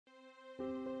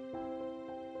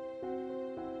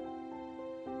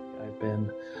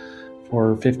been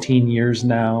for 15 years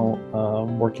now,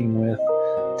 working with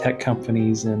tech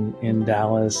companies in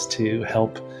Dallas to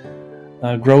help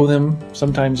grow them,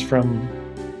 sometimes from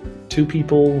 2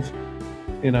 people,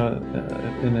 who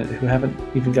haven't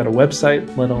even got a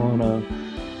website, let alone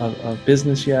a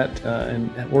business yet,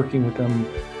 and working with them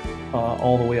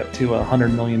all the way up to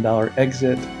 $100 million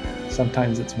exit.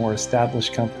 Sometimes it's more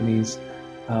established companies.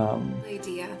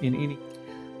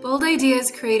 Bold Idea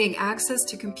is creating access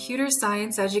to computer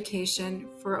science education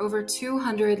for over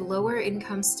 200 lower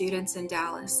income students in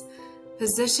Dallas,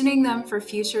 positioning them for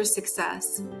future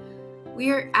success.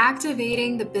 We are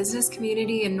activating the business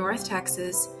community in North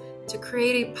Texas to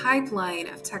create a pipeline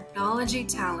of technology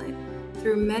talent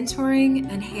through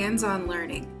mentoring and hands-on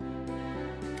learning.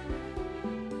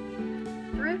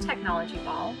 Through Technology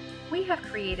Ball, we have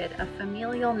created a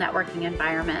familial networking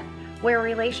environment where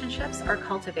relationships are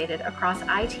cultivated across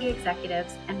IT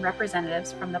executives and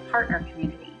representatives from the partner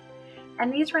community,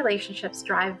 and these relationships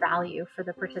drive value for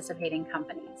the participating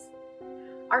companies.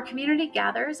 Our community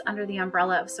gathers under the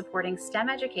umbrella of supporting STEM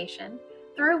education,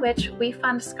 through which we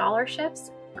fund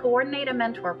scholarships, coordinate a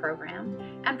mentor program,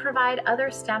 and provide other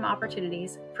STEM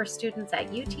opportunities for students at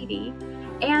UTD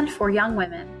and for young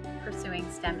women pursuing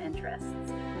STEM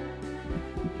interests.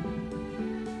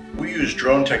 We use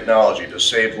drone technology to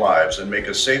save lives and make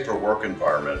a safer work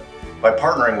environment by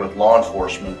partnering with law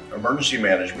enforcement, emergency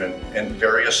management, and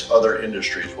various other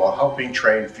industries while helping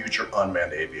train future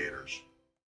unmanned aviators.